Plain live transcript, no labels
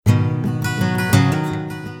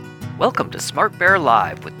Welcome to Smart Bear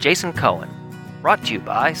Live with Jason Cohen, brought to you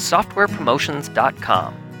by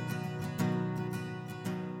SoftwarePromotions.com.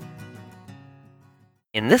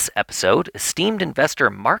 In this episode, esteemed investor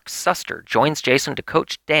Mark Suster joins Jason to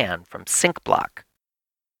coach Dan from SyncBlock.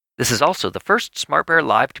 This is also the first Smart Bear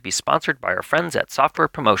Live to be sponsored by our friends at Software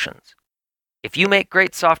Promotions. If you make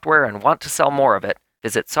great software and want to sell more of it,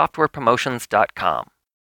 visit SoftwarePromotions.com.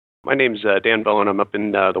 My name's Dan Bowen. I'm up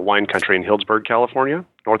in the wine country in Healdsburg, California,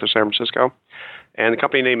 north of San Francisco. And the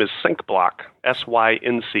company name is SyncBlock,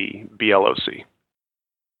 SYNCBLOC.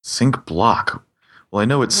 SyncBlock. Well, I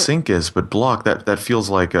know what sync is, but block, that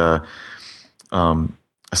feels like a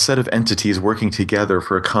set of entities working together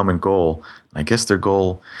for a common goal. I guess their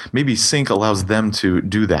goal, maybe sync allows them to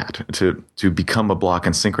do that, to become a block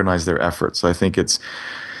and synchronize their efforts. So I think it's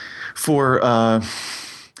for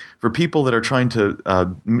people that are trying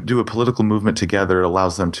to do a political movement together, it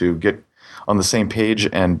allows them to get on the same page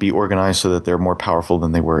and be organized so that they're more powerful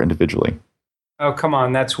than they were individually. Oh, come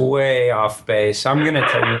on. That's way off base. I'm going to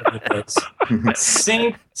tell you what it is.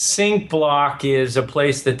 SyncBlock is a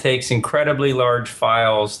place that takes incredibly large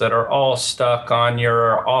files that are all stuck on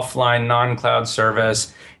your offline non-cloud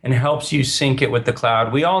service and helps you sync it with the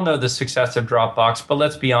cloud. We all know the success of Dropbox, but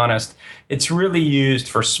let's be honest, it's really used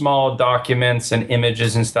for small documents and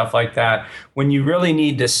images and stuff like that. When you really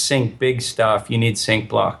need to sync big stuff, you need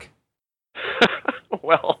SyncBlock.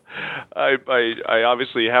 Well, I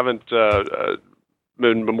obviously haven't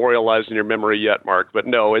been memorialized in your memory yet, Mark, but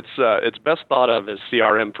no, it's best thought of as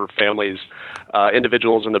CRM for families,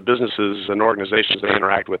 individuals, and the businesses and organizations they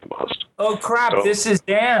interact with most. Oh, crap, so. This is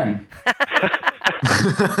Dan.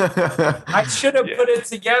 I should have put it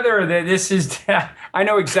together. That this is Dan. I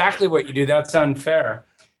know exactly what you do. That's unfair.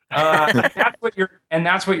 That's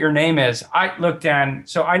what your name is. Look, Dan,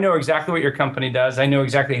 so I know exactly what your company does. I know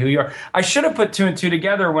exactly who you are. I should have put two and two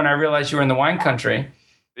together when I realized you were in the wine country.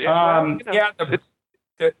 The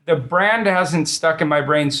brand hasn't stuck in my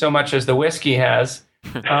brain so much as the whiskey has.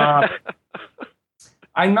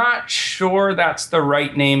 I'm not sure that's the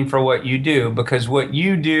right name for what you do, because what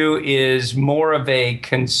you do is more of a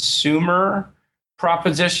consumer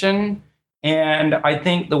proposition. And I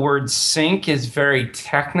think the word sync is very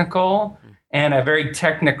technical and a very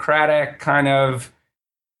technocratic kind of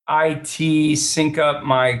IT sync up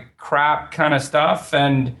my crap kind of stuff.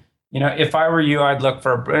 And, you know, if I were you, I'd look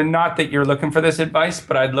for, not that you're looking for this advice,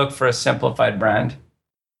 but I'd look for a simplified brand.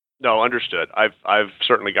 No, understood. I've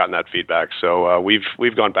certainly gotten that feedback. So we've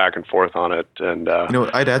gone back and forth on it. And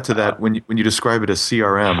I'd add to that when you describe it as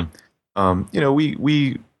CRM,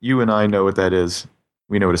 you and I know what that is.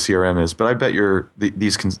 We know what a CRM is, but I bet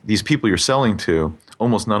these people you're selling to,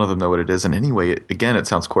 almost none of them know what it is. And anyway, again, it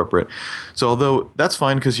sounds corporate. So although that's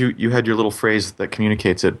fine because you had your little phrase that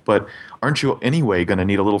communicates it, but aren't you anyway going to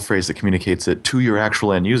need a little phrase that communicates it to your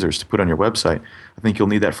actual end users to put on your website? I think you'll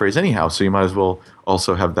need that phrase anyhow, so you might as well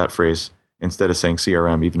also have that phrase instead of saying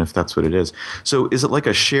CRM, even if that's what it is. So is it like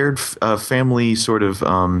a shared family sort of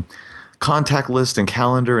contact list and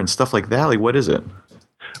calendar and stuff like that? Like, what is it?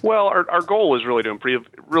 Well, our goal is really to improve,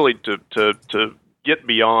 really to get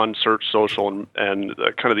beyond search, social, and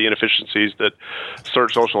kind of the inefficiencies that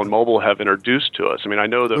search, social, and mobile have introduced to us. I mean, I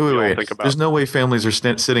know that we all think about. There's no way families are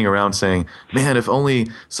sitting around saying, "Man, if only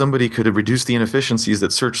somebody could have reduced the inefficiencies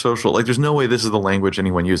that search, social." Like, there's no way this is the language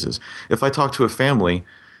anyone uses. If I talk to a family,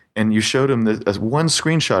 and you showed them as one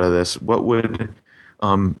screenshot of this, what would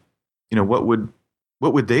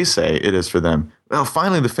they say it is for them? Well,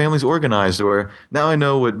 finally the family's organized, or now I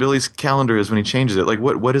know what Billy's calendar is when he changes it. Like,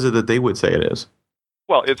 what is it that they would say it is?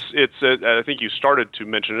 Well, it's I think you started to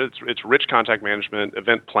mention it. It's rich contact management,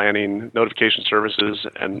 event planning, notification services,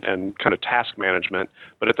 and kind of task management,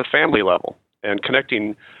 but at the family level and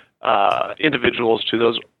connecting individuals to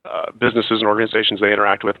those businesses and organizations they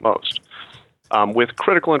interact with most. With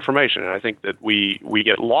critical information. And I think that we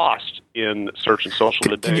get lost in search and social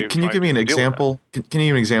today. Can you give me an example? Can you give me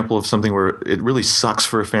an example of something where it really sucks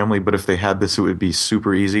for a family, but if they had this, it would be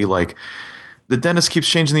super easy? Like, the dentist keeps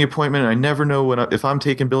changing the appointment, and I never know if I'm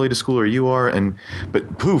taking Billy to school or you are,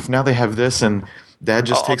 but poof, now they have this, and Dad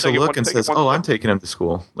just takes a look and says, I'm taking him to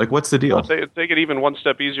school. Like, what's the deal? Well, take it even one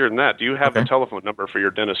step easier than that. Do you have the telephone number for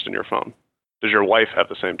your dentist in your phone? Does your wife have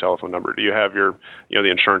the same telephone number? Do you have the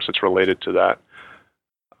insurance that's related to that?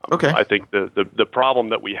 Okay. I think the problem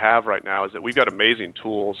that we have right now is that we've got amazing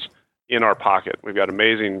tools in our pocket. We've got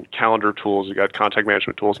amazing calendar tools. We've got contact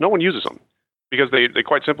management tools. No one uses them because they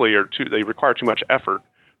quite simply they require too much effort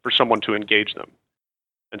for someone to engage them.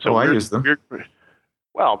 And so I use them.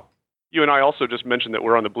 Well, you and I also just mentioned that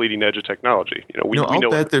we're on the bleeding edge of technology.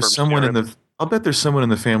 I'll bet there's someone in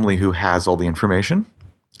the family who has all the information.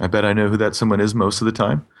 I bet I know who that someone is most of the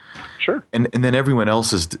time. Sure. And then everyone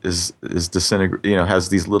else is disintegrate, has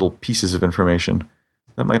these little pieces of information.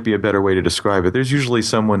 That might be a better way to describe it. There's usually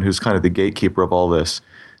someone who's kind of the gatekeeper of all this,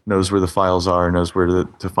 knows where the files are, knows where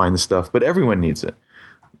to find the stuff, but everyone needs it.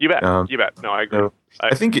 You bet. You bet. No, I agree. So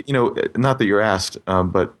I think, not that you're asked,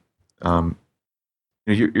 but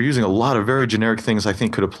you're using a lot of very generic things I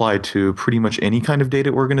think could apply to pretty much any kind of data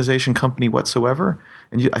organization company whatsoever.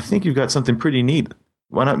 And I think you've got something pretty neat.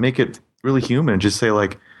 Why not make it really human and just say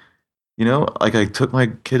like I took my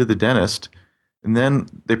kid to the dentist and then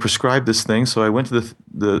they prescribed this thing. So I went to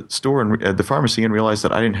the store and at the pharmacy and realized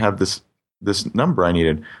that I didn't have this number I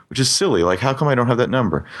needed, which is silly. Like, how come I don't have that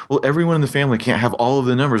number? Well, everyone in the family can't have all of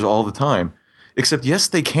the numbers all the time, except yes,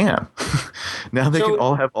 they can. Now they can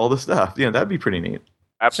all have all the stuff. That'd be pretty neat.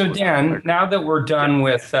 Absolutely. So Dan, now that we're done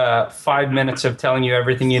with 5 minutes of telling you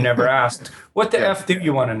everything you never asked, what the F do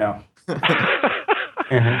you want to know?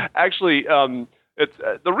 Actually, it's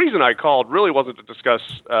the reason I called really wasn't to discuss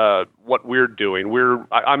what we're doing.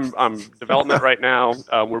 I'm development right now.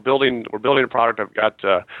 We're building a product. I've got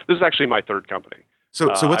this is actually my third company. So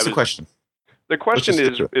what's the question? The question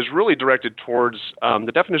is really directed towards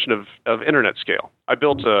the definition of internet scale. I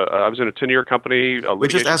was in a 10-year company. We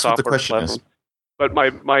just asked what the question is. But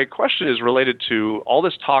my question is related to all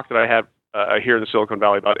this talk that I have here in the Silicon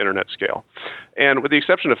Valley about internet scale. And with the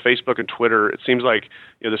exception of Facebook and Twitter, it seems like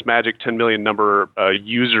this magic 10 million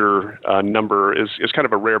user number is kind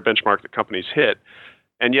of a rare benchmark that companies hit.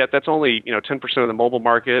 And yet that's only 10% of the mobile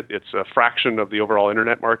market. It's a fraction of the overall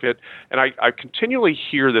internet market. And I continually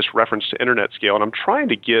hear this reference to internet scale, and I'm trying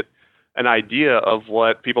to get an idea of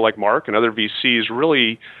what people like Mark and other VCs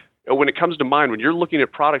really, when it comes to mind, when you're looking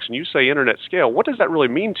at products and you say internet scale, what does that really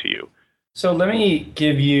mean to you? So let me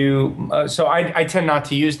give you. I tend not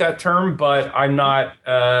to use that term, but I'm not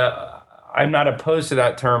opposed to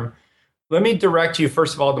that term. Let me direct you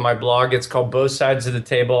first of all to my blog. It's called Both Sides of the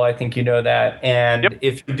Table. I think you know that. And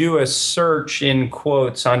If you do a search in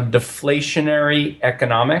quotes on deflationary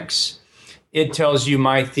economics, it tells you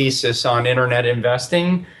my thesis on internet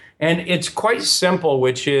investing, and it's quite simple,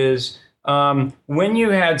 which is. When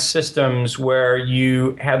you had systems where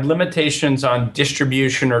you had limitations on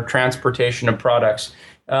distribution or transportation of products,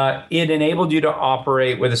 it enabled you to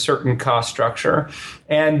operate with a certain cost structure.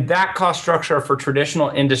 And that cost structure for traditional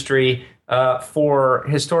industry, for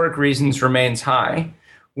historic reasons, remains high.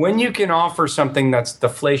 When you can offer something that's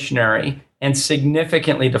deflationary and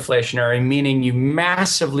significantly deflationary, meaning you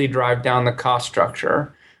massively drive down the cost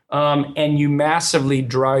structure and you massively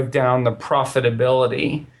drive down the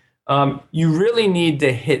profitability, you really need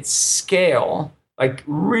to hit scale, like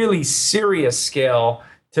really serious scale,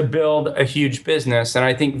 to build a huge business. And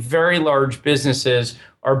I think very large businesses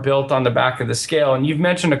are built on the back of the scale. And you've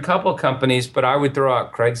mentioned a couple companies, but I would throw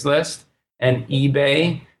out Craigslist and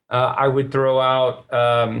eBay. I would throw out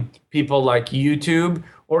people like YouTube,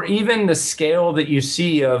 or even the scale that you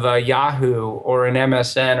see of Yahoo or an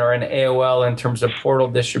MSN or an AOL in terms of portal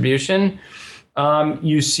distribution.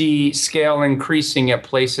 You see scale increasing at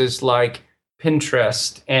places like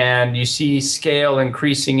Pinterest, and you see scale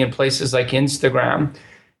increasing in places like Instagram.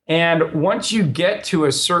 And once you get to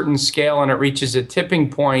a certain scale and it reaches a tipping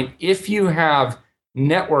point, if you have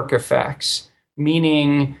network effects,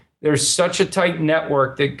 meaning there's such a tight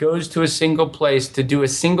network that goes to a single place to do a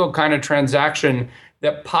single kind of transaction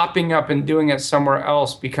that popping up and doing it somewhere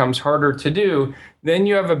else becomes harder to do, then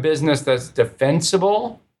you have a business that's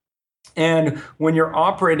defensible. And when you're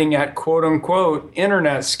operating at quote unquote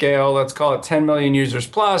internet scale, let's call it 10 million users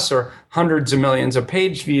plus or hundreds of millions of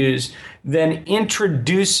page views, then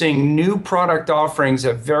introducing new product offerings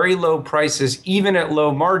at very low prices, even at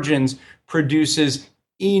low margins, produces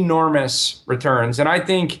enormous returns. And I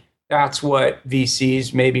think that's what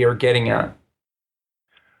VCs maybe are getting at.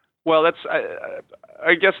 Well,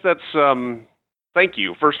 I guess that's, thank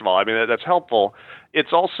you, first of all. I mean, that's helpful.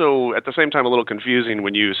 It's also, at the same time, a little confusing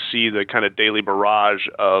when you see the kind of daily barrage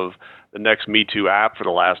of the next Me Too app for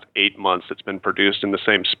the last 8 months that's been produced in the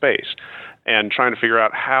same space, and trying to figure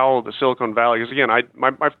out how the Silicon Valley, because again,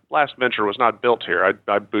 my last venture was not built here.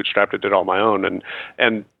 I bootstrapped it, did it all my own,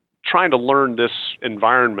 and trying to learn this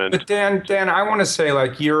environment. But Dan, I want to say,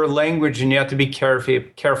 like, your language, and you have to be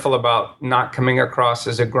careful about not coming across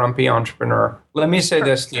as a grumpy entrepreneur. Let me say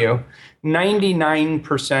this to you.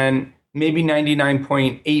 99%, maybe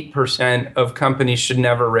 99.8% of companies should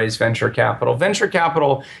never raise venture capital. Venture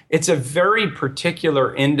capital, it's a very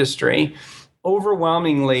particular industry.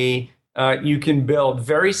 Overwhelmingly, you can build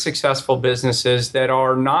very successful businesses that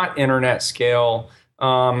are not internet scale,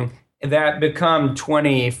 that become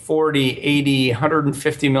 20, 40, 80,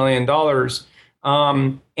 $150 million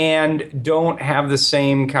and don't have the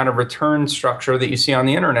same kind of return structure that you see on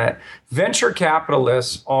the internet. Venture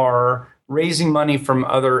capitalists are raising money from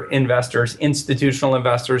other investors, institutional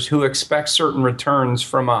investors who expect certain returns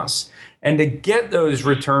from us. And to get those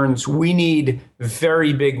returns, we need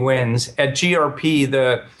very big wins. At GRP,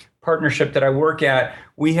 the partnership that I work at,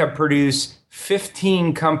 we have produced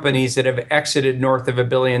 15 companies that have exited north of $1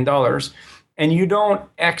 billion. And you don't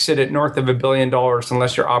exit at north of $1 billion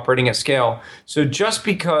unless you're operating at scale. So just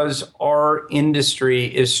because our industry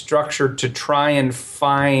is structured to try and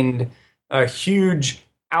find a huge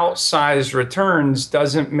outsized returns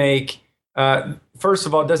doesn't make, first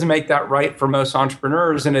of all, it doesn't make that right for most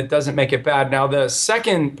entrepreneurs, and it doesn't make it bad. Now, the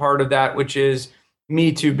second part of that, which is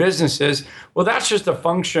Me Too businesses, well, that's just a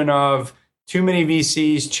function of too many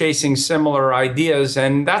VCs chasing similar ideas,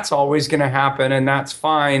 and that's always going to happen, and that's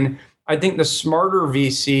fine. I think the smarter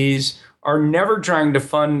VCs are never trying to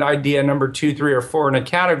fund idea number 2, 3, or 4 in a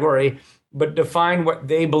category, but define what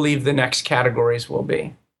they believe the next categories will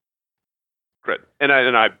be. Great. And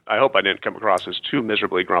I hope I didn't come across as too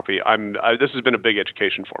miserably grumpy. This has been a big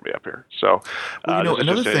education for me up here. So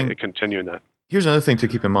another thing, continuing that. Here's another thing to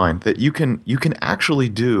keep in mind, that you can actually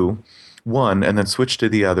do one and then switch to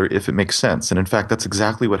the other if it makes sense. And in fact, that's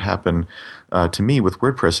exactly what happened to me with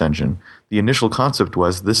WordPress Engine. The initial concept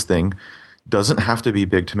was this thing doesn't have to be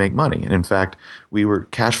big to make money. And in fact, we were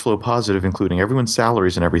cash flow positive, including everyone's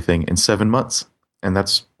salaries and everything, in 7 months. And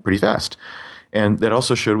that's pretty fast. And that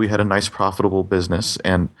also showed we had a nice profitable business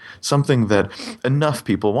and something that enough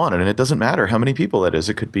people wanted. And it doesn't matter how many people that is.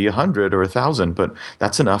 It could be 100 or 1,000, but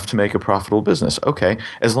that's enough to make a profitable business. Okay,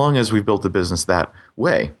 as long as we built the business that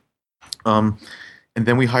way. And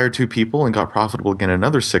then we hired 2 people and got profitable again in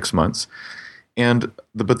another 6 months.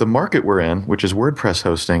 But the market we're in, which is WordPress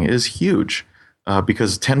hosting, is huge.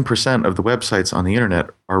 Because 10% of the websites on the internet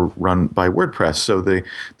are run by WordPress. So the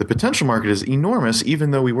potential market is enormous,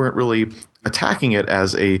 even though we weren't really attacking it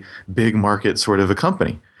as a big market sort of a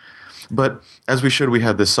company. But as we showed, we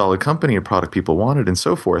had this solid company, a product people wanted, and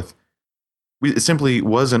so forth. It simply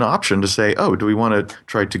was an option to say, oh, do we want to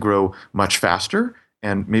try to grow much faster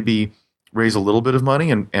and maybe raise a little bit of money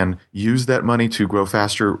and use that money to grow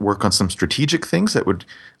faster, work on some strategic things that would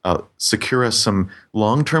secure us some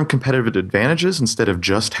long-term competitive advantages instead of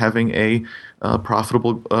just having a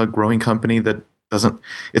profitable growing company that doesn't,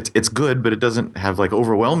 it's good, but it doesn't have like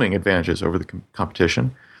overwhelming advantages over the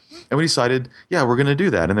competition. And we decided, yeah, we're going to do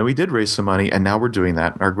that. And then we did raise some money, and now we're doing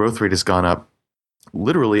that. Our growth rate has gone up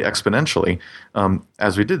literally exponentially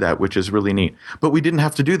as we did that, which is really neat. But we didn't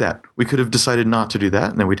have to do that. We could have decided not to do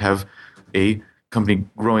that, and then we'd have a company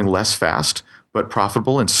growing less fast but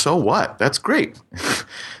profitable, and so what? That's great.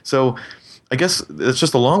 So I guess it's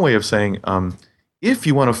just a long way of saying if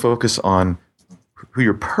you want to focus on who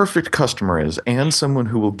your perfect customer is and someone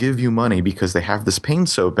who will give you money because they have this pain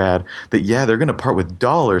so bad that, yeah, they're going to part with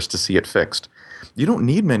dollars to see it fixed. You don't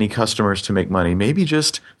need many customers to make money. Maybe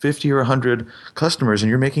just 50 or 100 customers, and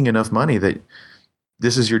you're making enough money that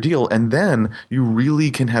this is your deal. And then you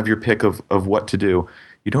really can have your pick of what to do.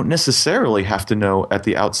 You don't necessarily have to know at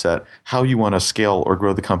the outset how you want to scale or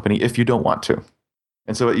grow the company if you don't want to.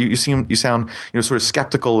 And so you sound sort of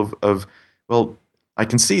skeptical of well, I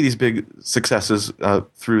can see these big successes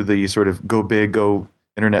through the sort of go big, go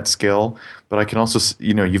internet scale, but I can also,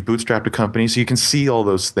 you've bootstrapped a company, so you can see all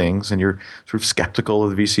those things, and you're sort of skeptical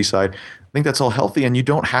of the VC side. I think that's all healthy, and you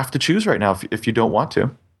don't have to choose right now if you don't want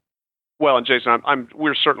to. Well, and Jason,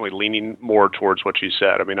 we're certainly leaning more towards what you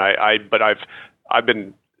said. I mean, but I've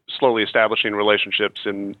been slowly establishing relationships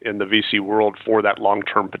in the VC world for that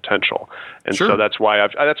long-term potential, and sure. So that's why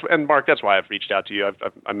Mark, that's why I've reached out to you.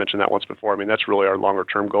 I mentioned that once before. I mean, that's really our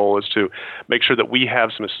longer-term goal, is to make sure that we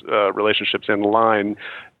have some relationships in line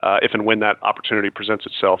if and when that opportunity presents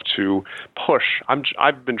itself to push.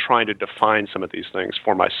 I've been trying to define some of these things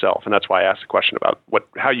for myself, and that's why I asked the question about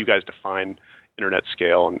how you guys define internet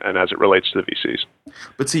scale and as it relates to the VCs.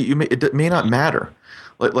 But see, it may not matter.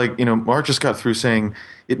 Like Mark just got through saying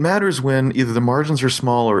it matters when either the margins are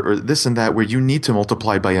small or this and that, where you need to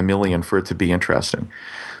multiply by 1 million for it to be interesting.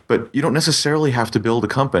 But you don't necessarily have to build a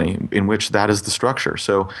company in which that is the structure.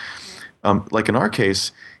 So like in our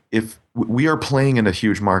case, if we are playing in a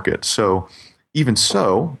huge market, so even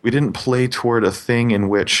so, we didn't play toward a thing in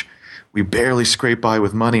which we barely scrape by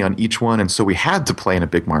with money on each one, and so we had to play in a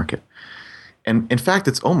big market. And in fact,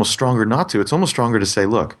 it's almost stronger not to. It's almost stronger to say,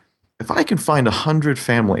 look, if I can find 100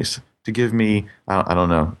 families to give me, I don't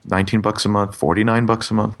know, $19 a month,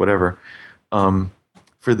 $49 a month, whatever,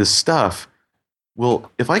 for this stuff,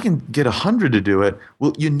 well, if I can get 100 to do it,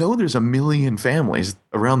 well, there's 1 million families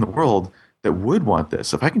around the world that would want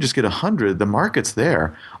this. If I can just get 100, the market's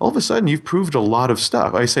there. All of a sudden, you've proved a lot of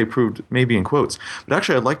stuff. I say proved maybe in quotes, but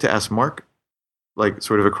actually, I'd like to ask Mark, like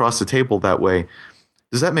sort of across the table that way.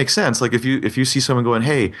 Does that make sense? Like if you see someone going,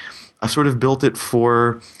 hey, I sort of built it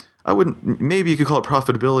for, I wouldn't, maybe you could call it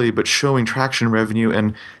profitability, but showing traction revenue,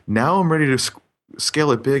 and now I'm ready to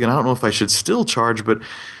scale it big, and I don't know if I should still charge, but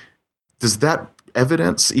does that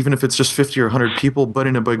evidence, even if it's just 50 or 100 people, but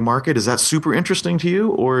in a big market, is that super interesting to you?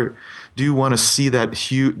 Or do you want to see that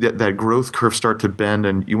that growth curve start to bend,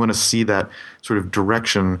 and you want to see that sort of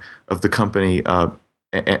direction of the company,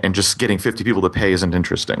 and just getting 50 people to pay isn't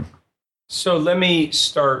interesting? So let me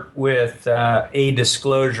start with a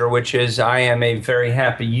disclosure, which is I am a very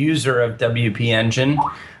happy user of WP Engine.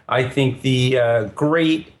 I think the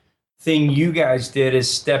great thing you guys did is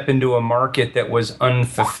step into a market that was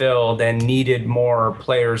unfulfilled and needed more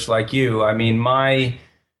players like you. I mean,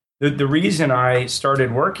 the reason I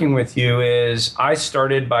started working with you is I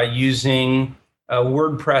started by using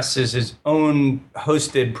WordPress as its own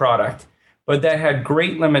hosted product, but that had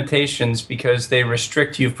great limitations because they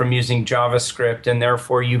restrict you from using JavaScript, and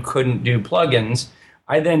therefore you couldn't do plugins.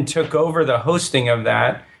 I then took over the hosting of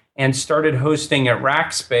that and started hosting at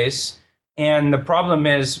Rackspace. And the problem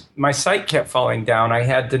is my site kept falling down. I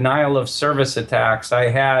had denial of service attacks. I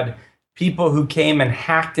had people who came and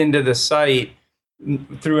hacked into the site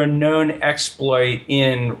through a known exploit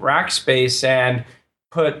in Rackspace and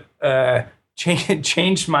put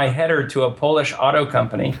changed my header to a Polish auto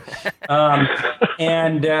company.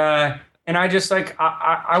 And I just like,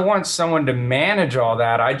 I want someone to manage all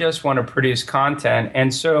that. I just want to produce content.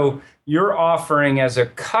 And so your offering as a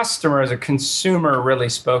customer, as a consumer, really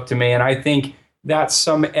spoke to me. And I think that's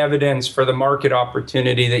some evidence for the market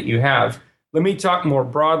opportunity that you have. Let me talk more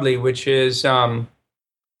broadly, which is,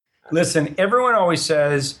 listen, everyone always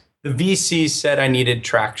says the VCs said I needed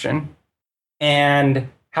traction. And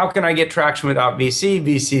how can I get traction without VC?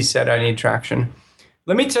 VC said I need traction.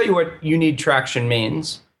 Let me tell you what you need traction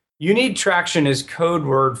means. You need traction is code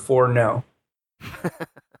word for no.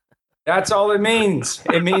 That's all it means.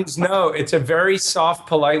 It means no. It's a very soft,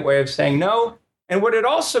 polite way of saying no. And what it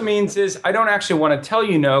also means is I don't actually want to tell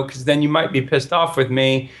you no, because then you might be pissed off with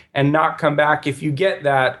me and not come back if you get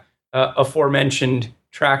that aforementioned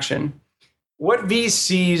traction. What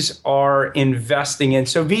VCs are investing in,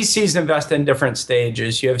 so VCs invest in different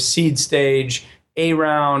stages. You have seed stage, A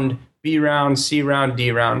round, B round, C round,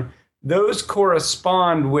 D round. Those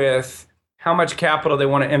correspond with how much capital they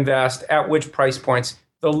want to invest at which price points.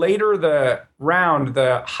 The later the round,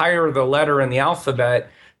 the higher the letter in the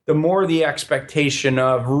alphabet, the more the expectation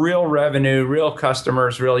of real revenue, real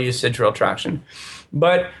customers, real usage, real traction.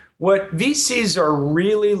 But what VCs are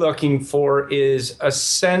really looking for is a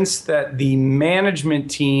sense that the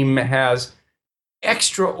management team has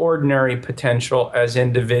extraordinary potential as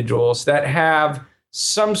individuals that have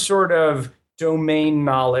some sort of domain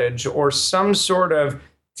knowledge or some sort of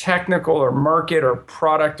technical or market or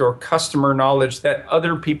product or customer knowledge that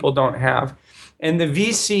other people don't have. And the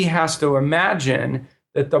VC has to imagine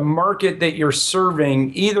that the market that you're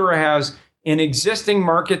serving either has an existing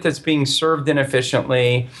market that's being served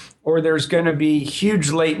inefficiently, or there's going to be huge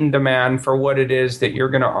latent demand for what it is that you're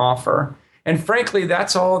going to offer. And frankly,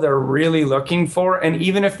 that's all they're really looking for. And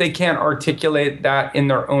even if they can't articulate that in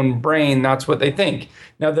their own brain, that's what they think.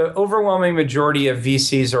 Now, the overwhelming majority of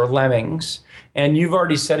VCs are lemmings. And you've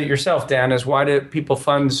already said it yourself, Dan, is why do people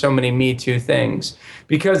fund so many Me Too things?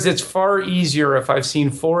 Because it's far easier if I've seen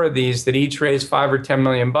 4 of these that each raise $5 or $10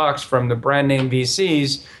 million from the brand name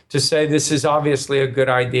VCs to say this is obviously a good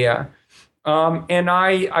idea. And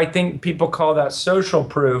I think people call that social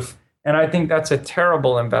proof. And I think that's a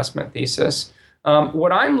terrible investment thesis.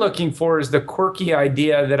 What I'm looking for is the quirky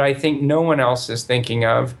idea that I think no one else is thinking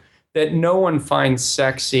of, that no one finds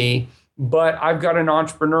sexy. But I've got an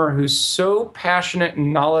entrepreneur who's so passionate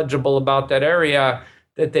and knowledgeable about that area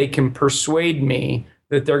that they can persuade me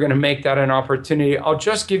that they're going to make that an opportunity. I'll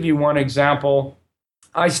just give you one example.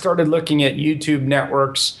 I started looking at YouTube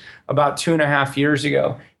networks about 2.5 years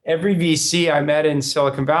ago. Every VC I met in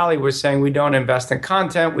Silicon Valley was saying, we don't invest in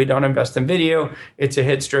content, we don't invest in video, it's a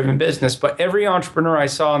hits-driven business. But every entrepreneur I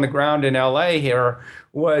saw on the ground in LA here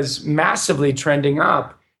was massively trending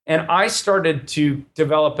up. And I started to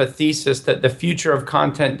develop a thesis that the future of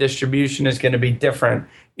content distribution is going to be different.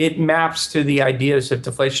 It maps to the ideas of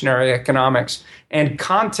deflationary economics. And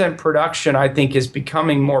content production, I think, is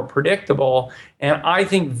becoming more predictable. And I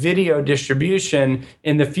think video distribution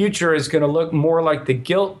in the future is going to look more like the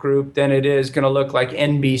Gilt Group than it is going to look like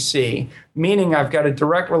NBC. Meaning I've got a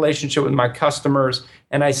direct relationship with my customers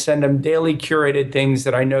and I send them daily curated things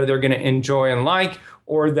that I know they're going to enjoy and like,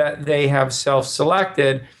 or that they have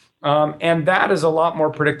self-selected. And that is a lot more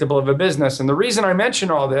predictable of a business. And the reason I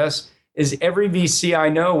mention all this is every VC I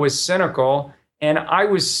know was cynical, and I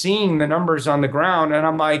was seeing the numbers on the ground, and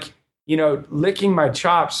I'm like, licking my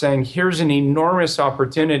chops saying, here's an enormous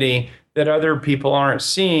opportunity that other people aren't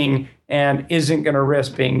seeing and isn't going to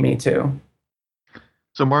risk being me too.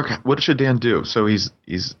 So Mark, what should Dan do? So he's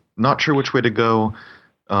not sure which way to go.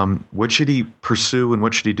 What should he pursue and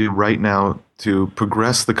what should he do right now to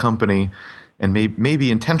progress the company and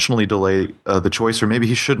maybe intentionally delay the choice, or maybe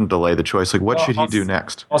he shouldn't delay the choice? Like, what should he do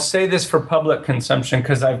next? I'll say this for public consumption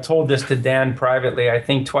because I've told this to Dan privately, I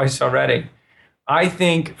think twice already. I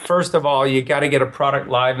think, first of all, you got to get a product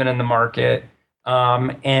live and in the market.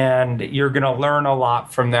 And you're going to learn a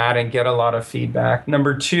lot from that and get a lot of feedback.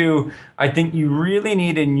 Number two, I think you really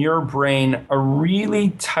need in your brain a really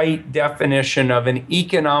tight definition of an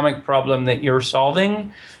economic problem that you're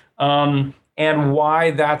solving, and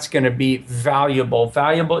why that's going to be valuable.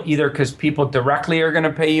 Valuable either because people directly are going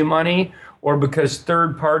to pay you money or because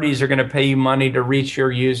third parties are going to pay you money to reach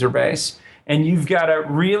your user base. And you've got to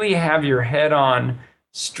really have your head on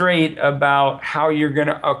straight about how you're going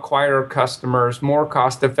to acquire customers more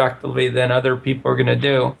cost effectively than other people are going to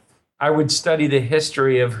do. I would study the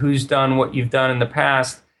history of who's done what you've done in the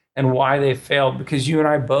past and why they failed, because you and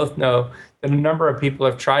I both know that a number of people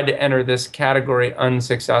have tried to enter this category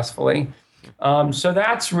unsuccessfully. So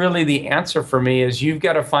that's really the answer for me, is you've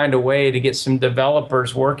got to find a way to get some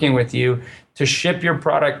developers working with you to ship your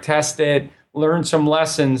product, test it, learn some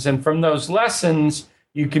lessons. And from those lessons,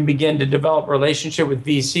 you can begin to develop a relationship with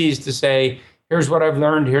VCs to say, here's what I've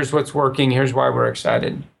learned, here's what's working, here's why we're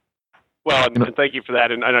excited. Well, and thank you for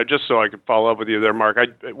that. And just so I could follow up with you there, Mark,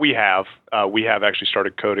 we have actually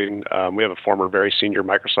started coding. We have a former very senior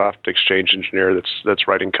Microsoft Exchange engineer that's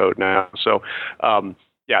writing code now. So, I've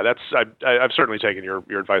certainly taken your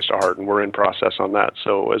advice to heart, and we're in process on that.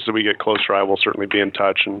 So as we get closer, I will certainly be in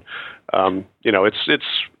touch. And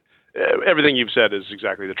it's everything you've said is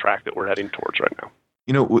exactly the track that we're heading towards right now.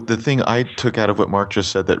 The thing I took out of what Mark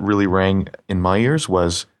just said that really rang in my ears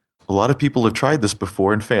was a lot of people have tried this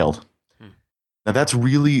before and failed. Now that's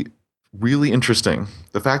really, really interesting.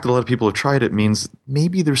 The fact that a lot of people have tried it means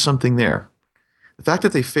maybe there's something there. The fact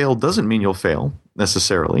that they failed doesn't mean you'll fail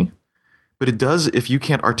necessarily, but it does if you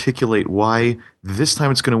can't articulate why this time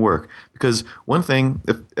it's going to work. Because one thing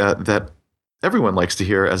that everyone likes to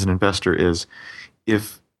hear as an investor is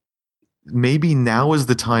if maybe now is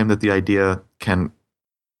the time that the idea can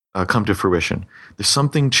come to fruition. There's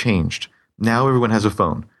something changed. Now everyone has a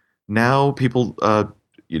phone. Now people,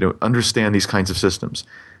 understand these kinds of systems,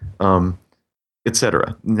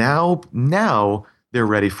 etc. Now they're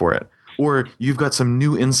ready for it. Or you've got some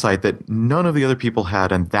new insight that none of the other people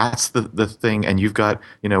had, and that's the thing. And you've got,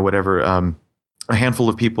 a handful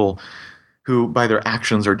of people who, by their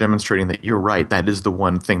actions, are demonstrating that you're right. That is the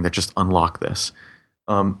one thing that just unlocked this.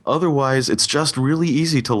 Otherwise, it's just really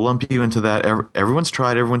easy to lump you into that. Everyone's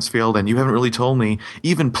tried, everyone's failed, and you haven't really told me,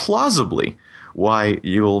 even plausibly, why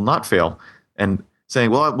you will not fail. And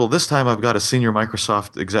saying, well, this time I've got a senior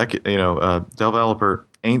Microsoft developer.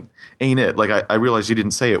 Ain't it? Like I realize you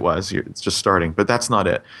didn't say it was. It's just starting, but that's not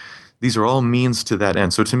it. These are all means to that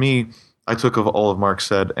end. So to me, I took of all of Mark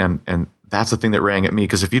said, and that's the thing that rang at me.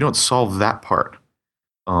 Because if you don't solve that part,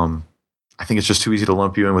 I think it's just too easy to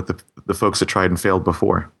lump you in with the folks that tried and failed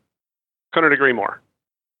before. Couldn't agree more.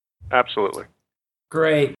 Absolutely.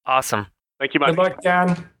 Great. Awesome. Thank you, Mike. Good luck,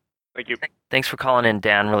 Dan. Thank you. Thanks for calling in,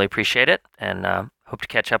 Dan. Really appreciate it, and hope to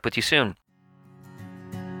catch up with you soon.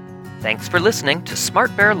 Thanks for listening to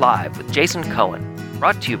Smart Bear Live with Jason Cohen,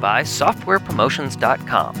 brought to you by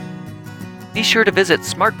softwarepromotions.com. Be sure to visit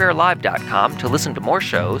smartbearlive.com to listen to more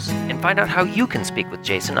shows and find out how you can speak with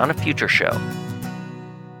Jason on a future show.